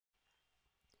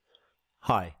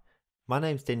Hi, my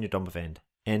name's Daniel Dombavand,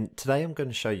 and today I'm going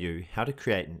to show you how to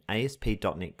create an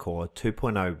ASP.NET Core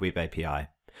 2.0 Web API,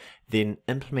 then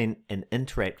implement and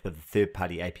interact with a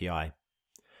third-party API.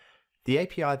 The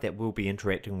API that we'll be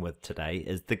interacting with today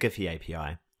is the Giphy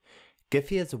API.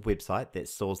 Giphy is a website that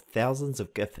stores thousands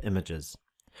of GIF images.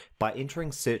 By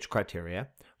entering search criteria,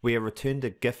 we are returned a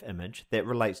GIF image that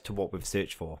relates to what we've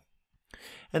searched for.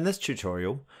 In this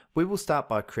tutorial, we will start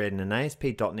by creating an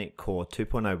ASP.NET Core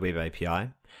 2.0 Web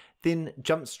API, then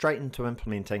jump straight into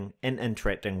implementing and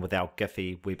interacting with our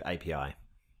Giphy Web API.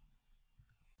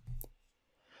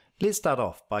 Let's start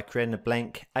off by creating a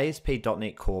blank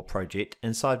ASP.NET Core project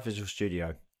inside Visual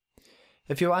Studio.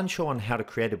 If you're unsure on how to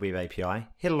create a Web API,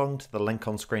 head along to the link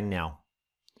on screen now.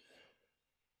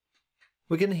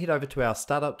 We're going to head over to our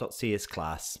startup.cs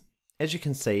class. As you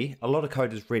can see, a lot of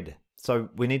code is red, so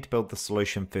we need to build the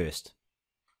solution first.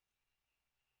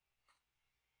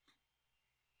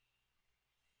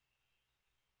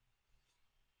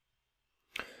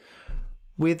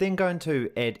 We're then going to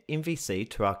add MVC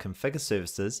to our configure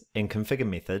services and configure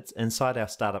methods inside our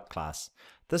startup class.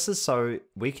 This is so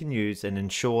we can use and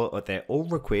ensure that all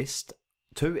requests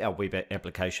to our web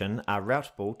application are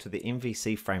routable to the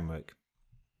MVC framework.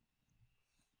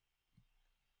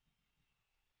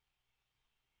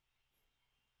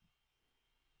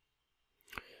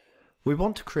 We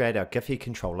want to create our Giphy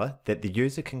controller that the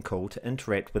user can call to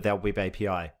interact with our web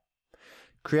API.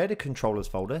 Create a controllers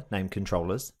folder named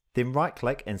controllers, then right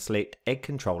click and select add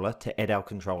controller to add our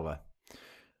controller.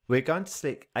 We're going to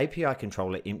select API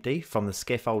controller empty from the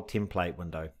scaffold template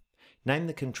window. Name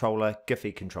the controller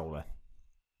Giphy controller.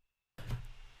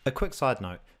 A quick side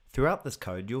note, throughout this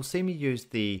code you'll see me use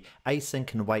the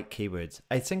async and wait keywords.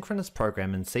 A synchronous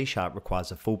program in C#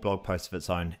 requires a full blog post of its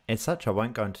own, as such I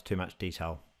won't go into too much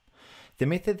detail. The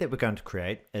method that we're going to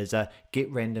create is a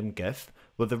getRandomGif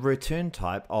with a return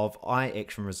type of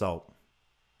iActionResult.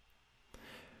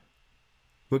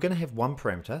 We're going to have one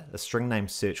parameter, a string named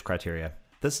searchCriteria.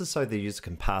 This is so the user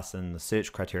can pass in the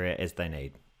search criteria as they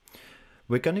need.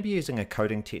 We're going to be using a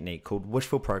coding technique called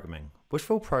wishful programming.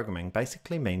 Wishful programming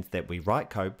basically means that we write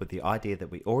code with the idea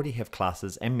that we already have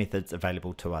classes and methods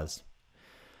available to us.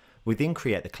 We then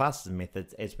create the classes and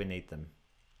methods as we need them.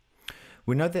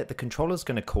 We know that the controller is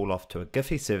going to call off to a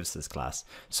Giphy services class,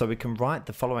 so we can write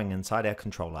the following inside our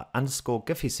controller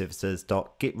 _Giphy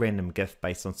services.getRandomGif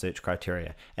based on search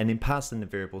criteria, and then pass in the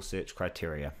variable search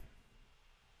criteria.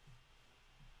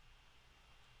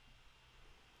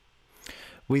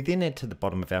 We then add to the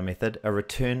bottom of our method a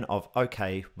return of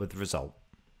OK with result.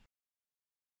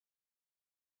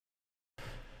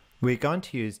 We're going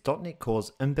to use .NET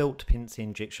Core's inbuilt Dependency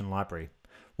Injection library.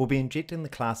 We'll be injecting the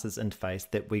classes interface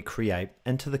that we create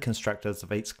into the constructors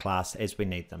of each class as we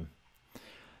need them.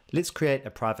 Let's create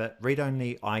a private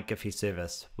read-only iGiphy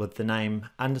service with the name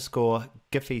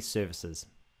 _Giphy services.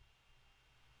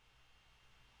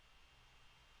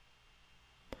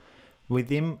 We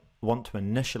then want to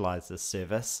initialize this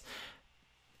service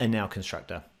in our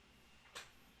constructor.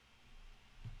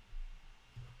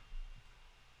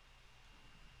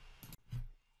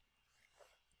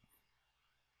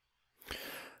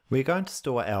 We're going to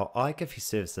store our iGiphy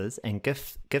services and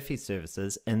Giphy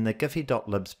services in the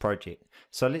giphy.libs project.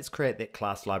 So let's create that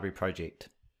class library project.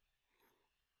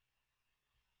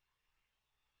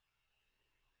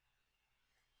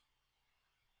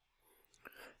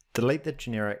 Delete the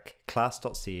generic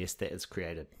class.cs that is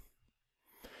created.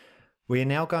 We are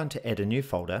now going to add a new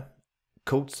folder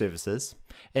called services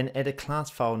and add a class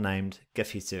file named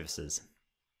Giphy services.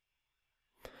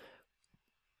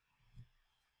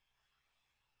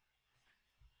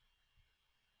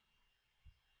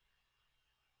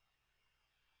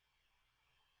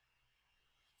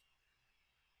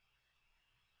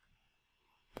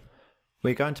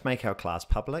 We're going to make our class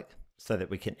public so that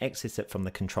we can access it from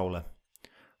the controller.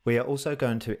 We are also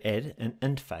going to add an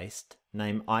interface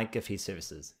named iGiphy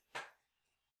services.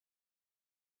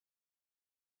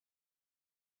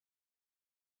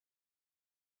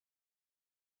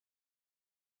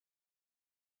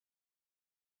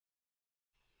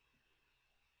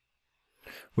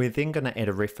 We're then going to add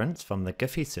a reference from the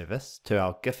Giphy service to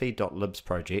our giphy.libs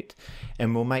project,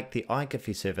 and we'll make the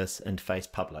iGiphy service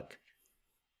interface public.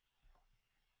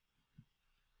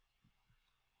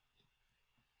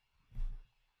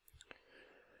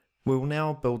 We will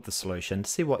now build the solution to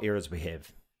see what errors we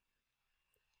have.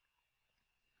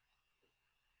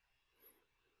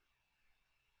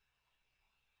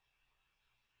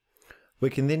 We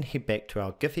can then head back to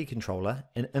our Giphy controller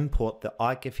and import the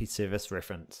iGiphy service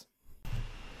reference.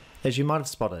 As you might have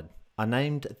spotted, I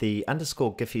named the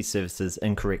 _Giphy services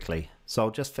incorrectly, so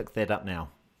I'll just fix that up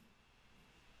now.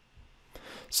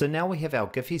 So now we have our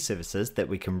Giphy services that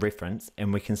we can reference,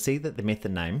 and we can see that the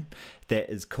method name that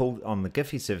is called on the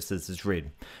Giphy services is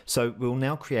red. So we'll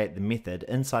now create the method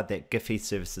inside that Giphy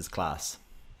services class.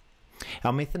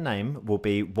 Our method name will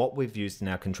be what we've used in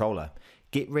our controller,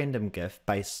 getRandomGif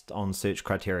based on search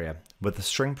criteria, with the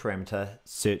string parameter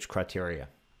search criteria.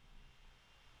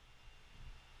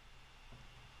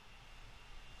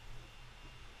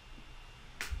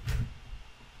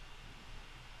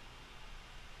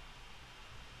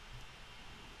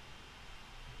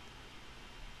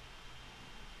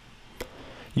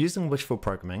 Using wishful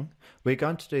programming, we're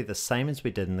going to do the same as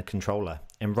we did in the controller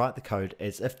and write the code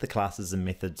as if the classes and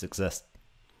methods exist.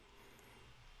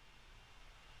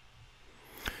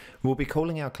 We'll be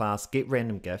calling our class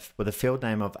getRandomGif with a field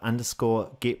name of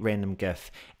 _getRandomGif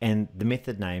and the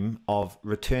method name of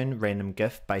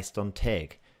returnRandomGif based on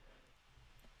tag,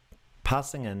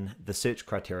 passing in the search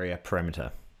criteria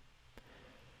parameter.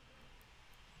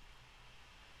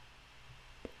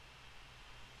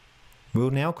 We'll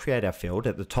now create our field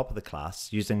at the top of the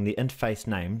class using the interface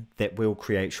name that we'll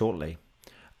create shortly,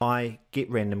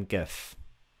 getRandomGif.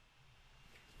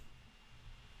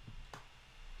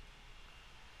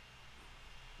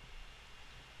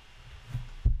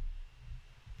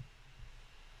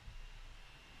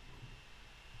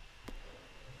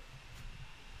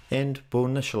 And we'll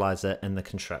initialize it in the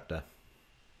constructor.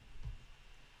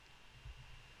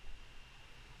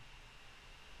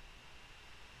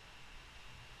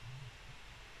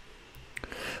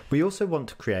 We also want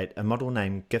to create a model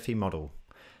named Giphy model.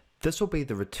 This will be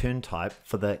the return type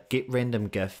for the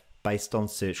getRandomGif based on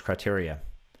search criteria.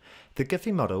 The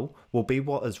Giphy model will be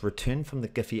what is returned from the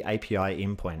Giphy API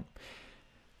endpoint.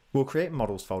 We'll create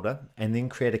models folder and then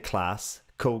create a class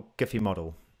called Giphy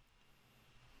model.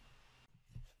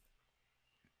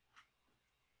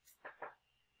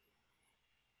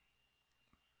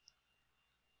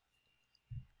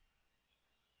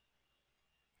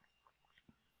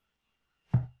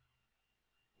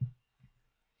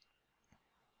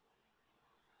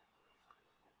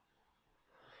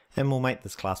 And we'll make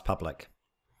this class public.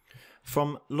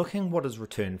 From looking what is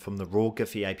returned from the raw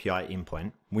Giphy API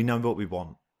endpoint, we know what we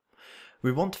want.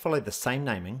 We want to follow the same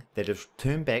naming that is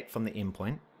returned back from the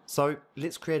endpoint, so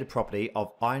let's create a property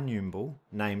of IEnumerable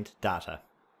named data.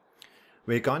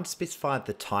 We're going to specify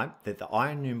the type that the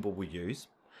IEnumerable will use.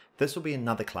 This will be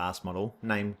another class model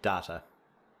named data.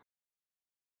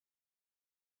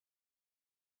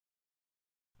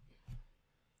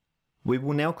 We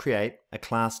will now create a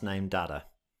class named data.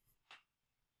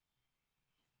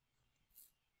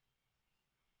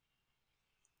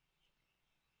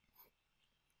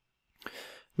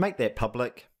 Make that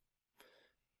public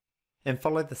and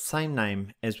follow the same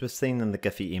name as we've seen in the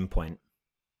Giphy endpoint.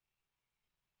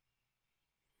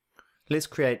 Let's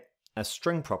create a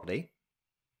string property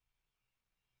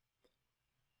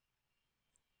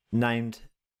named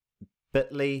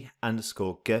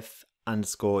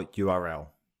bit.ly_gif_URL.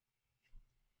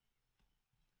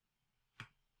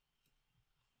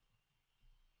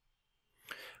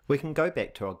 We can go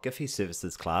back to our Giphy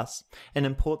services class and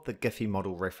import the Giphy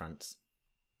model reference.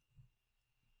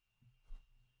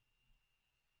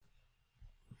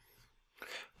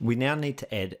 We now need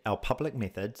to add our public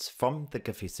methods from the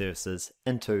Giphy services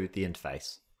into the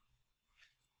interface.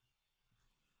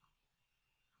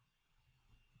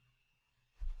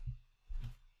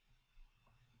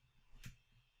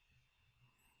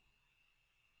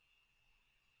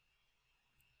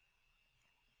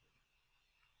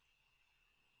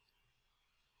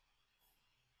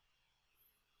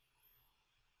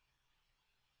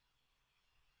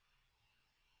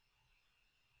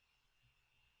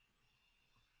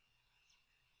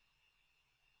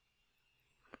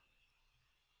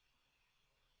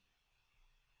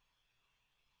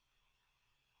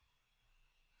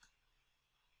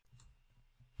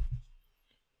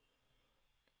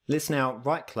 Let's now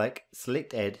right-click,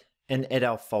 select Add, and add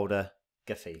our folder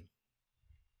Giphy.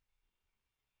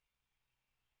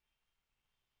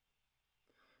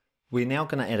 We're now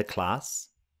going to add a class.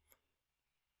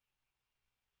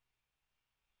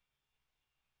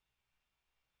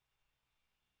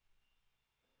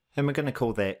 And we're going to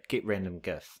call that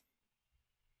getRandomGif.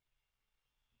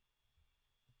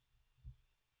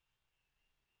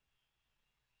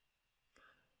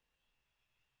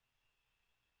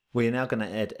 We're now going to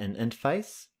add an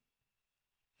interface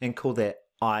and call that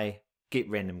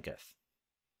getRandomGif.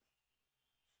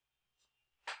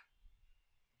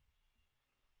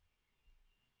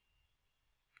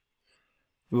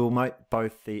 We will make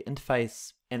both the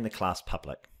interface and the class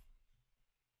public.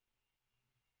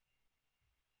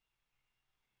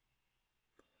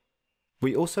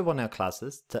 We also want our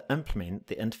classes to implement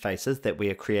the interfaces that we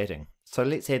are creating. So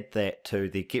let's add that to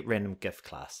the getRandomGif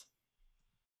class.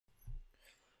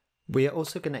 We are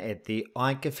also going to add the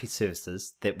iGiphy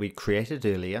services that we created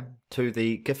earlier to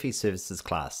the Giphy services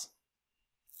class.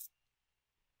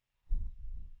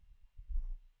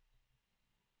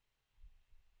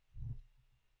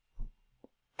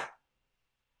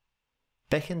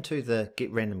 Back into the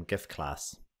getRandomGif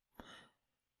class,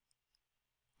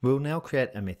 we'll now create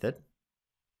a method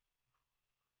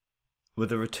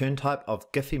with a return type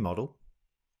of Giphy model,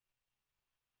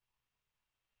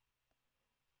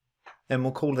 and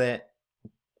we'll call that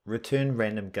return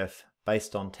random GIF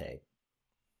based on tag,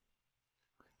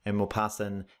 and we'll pass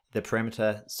in the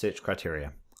parameter search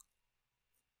criteria.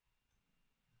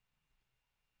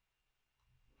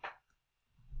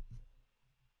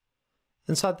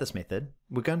 Inside this method,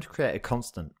 we're going to create a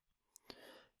constant.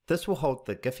 This will hold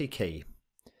the Giphy key.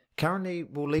 Currently,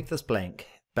 we'll leave this blank,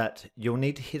 but you'll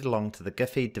need to head along to the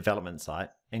Giphy development site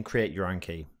and create your own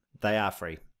key. They are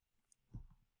free.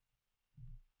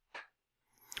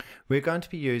 We're going to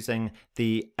be using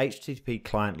the HTTP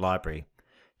client library.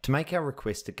 To make our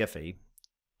request to Giphy,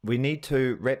 we need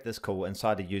to wrap this call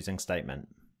inside a using statement.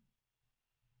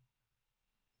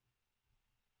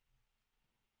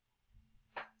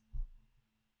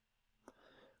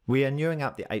 We are newing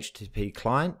up the HTTP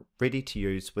client ready to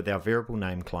use with our variable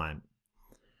name client.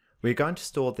 We're going to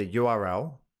store the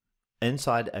URL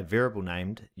inside a variable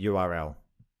named URL.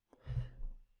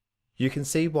 You can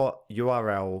see what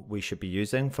URL we should be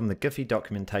using from the Giphy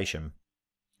documentation.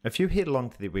 If you head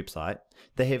along to their website,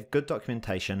 they have good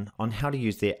documentation on how to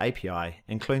use their API,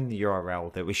 including the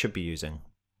URL that we should be using.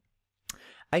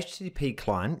 HTTP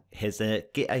client has a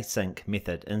getAsync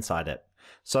method inside it.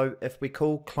 So if we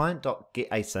call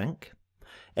client.getAsync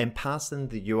and pass in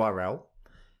the URL,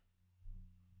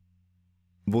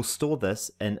 we'll store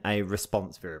this in a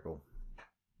response variable.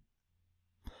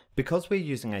 Because we're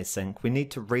using async, we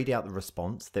need to read out the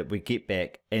response that we get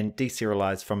back and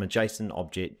deserialize from a JSON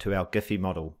object to our Giphy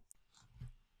model.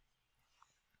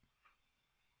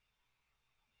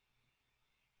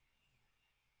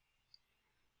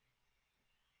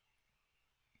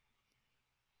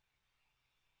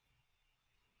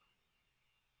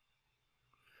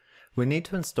 We need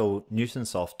to install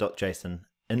newtonsoft.json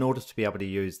in order to be able to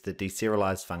use the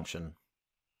deserialize function.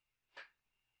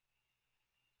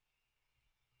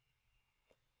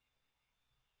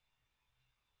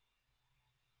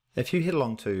 If you head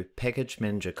along to Package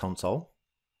Manager console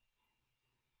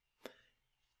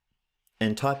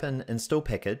and type in install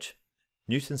package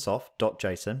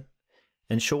newtonsoft.json,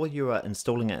 ensure you are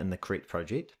installing it in the correct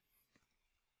project.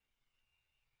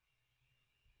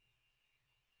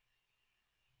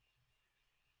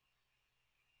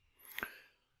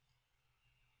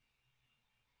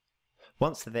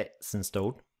 Once that's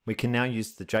installed, we can now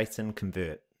use the JSON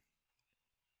convert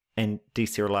and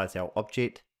deserialize our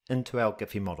object into our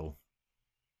Giphy model.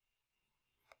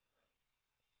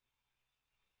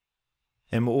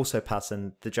 And we'll also pass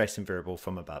in the JSON variable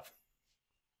from above.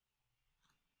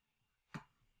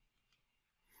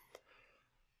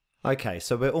 Okay,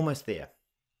 so we're almost there.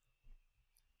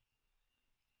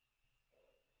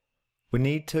 We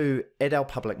need to add our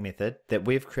public method that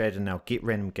we've created in our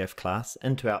getRandomGif class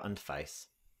into our interface.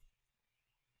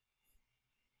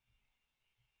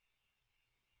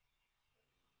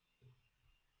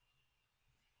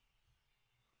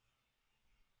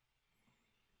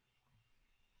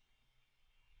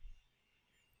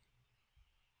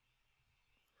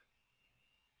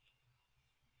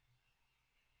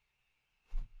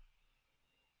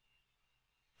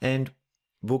 And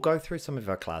we'll go through some of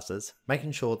our classes,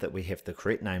 making sure that we have the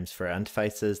correct names for our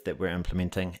interfaces that we're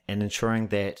implementing and ensuring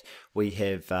that we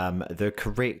have the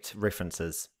correct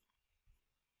references.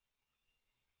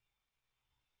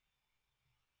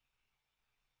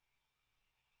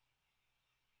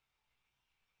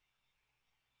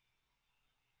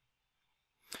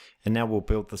 And now we'll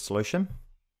build the solution.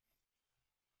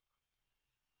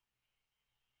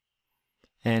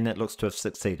 And it looks to have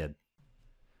succeeded.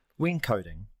 When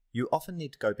coding, you often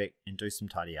need to go back and do some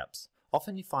tidy ups.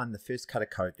 Often you find the first cut of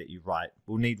code that you write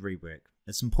will need rework.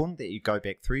 It's important that you go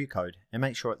back through your code and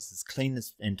make sure it's as clean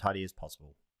and tidy as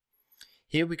possible.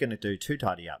 Here we're going to do two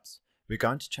tidy ups. We're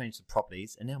going to change the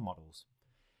properties in our models.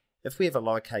 If we have a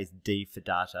lowercase d for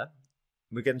data,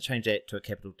 we're going to change that to a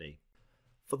capital D.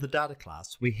 For the data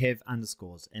class, we have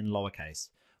underscores in lowercase.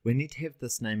 We need to have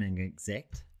this naming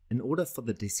exact in order for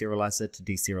the deserializer to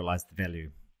deserialize the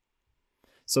value.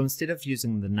 So instead of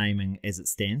using the naming as it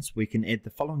stands, we can add the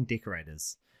following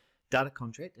decorators: data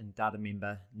contract and data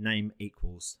member name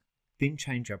equals, then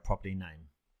change our property name.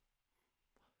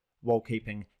 while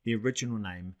keeping the original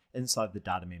name inside the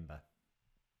data member.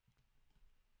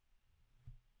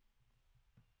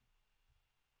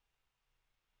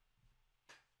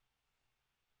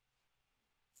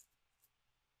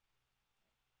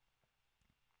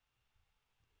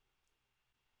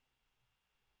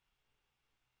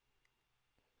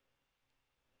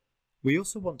 We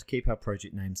also want to keep our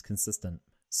project names consistent,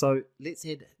 so let's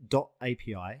add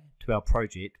 .api to our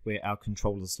project where our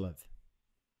controllers live.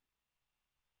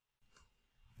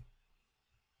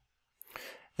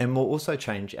 And we'll also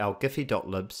change our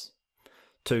giphy.libs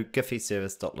to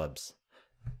giphyservice.libs.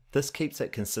 This keeps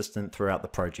it consistent throughout the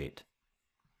project.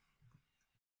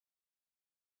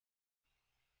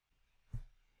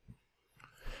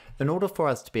 In order for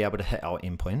us to be able to hit our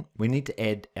endpoint, we need to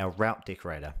add our route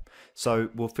decorator. So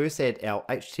we'll first add our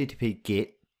HTTP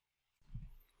GET,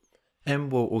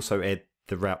 and we'll also add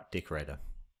the route decorator.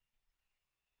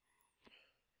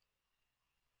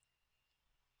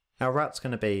 Our route's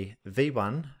going to be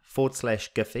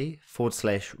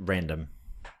v1/giphy/random.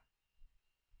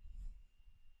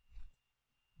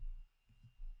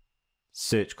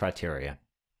 Search criteria.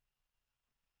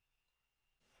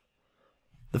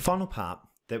 The final part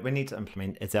that we need to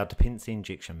implement is our dependency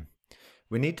injection.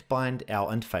 We need to bind our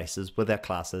interfaces with our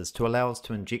classes to allow us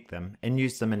to inject them and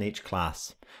use them in each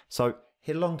class. So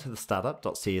head along to the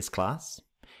startup.cs class,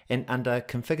 and under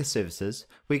configure services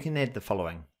we can add the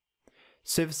following: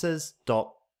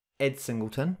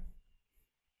 services.addSingleton,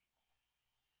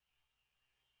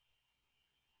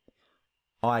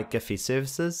 iGiphy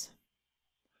services,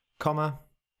 comma,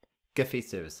 Giphy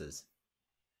services.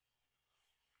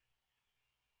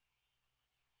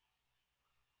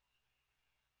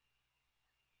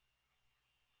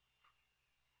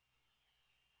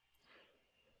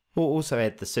 We'll also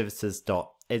add the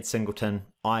services.addSingleton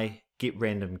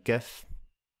iGetRandomGif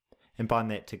and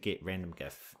bind that to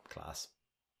getRandomGif class.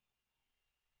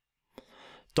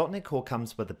 .NET Core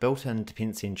comes with a built-in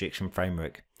dependency injection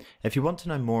framework. If you want to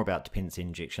know more about dependency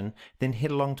injection, then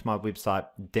head along to my website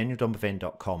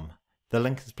danieldombovan.com. The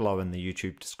link is below in the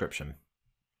YouTube description.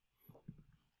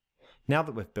 Now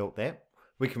that we've built that,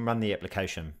 we can run the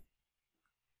application.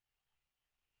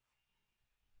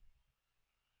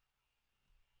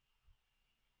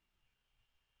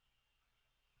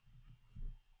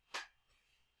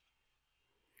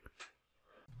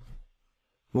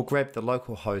 We'll grab the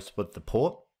local host with the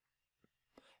port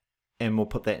and we'll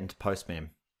put that into Postman.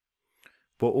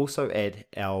 We'll also add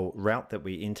our route that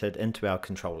we entered into our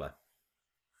controller,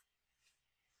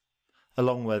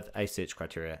 along with a search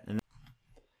criteria.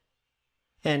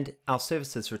 And our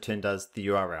services returned us the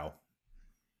URL.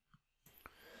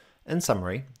 In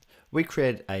summary, we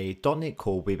created a .NET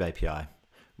Core Web API.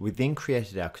 We then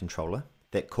created our controller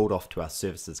that called off to our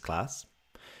services class.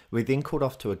 We then called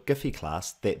off to a Giphy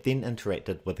class that then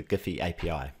interacted with the Giphy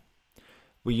API.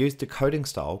 We used a coding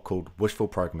style called wishful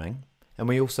programming, and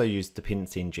we also used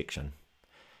dependency injection.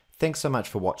 Thanks so much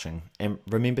for watching, and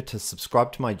remember to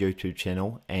subscribe to my YouTube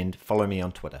channel and follow me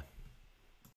on Twitter.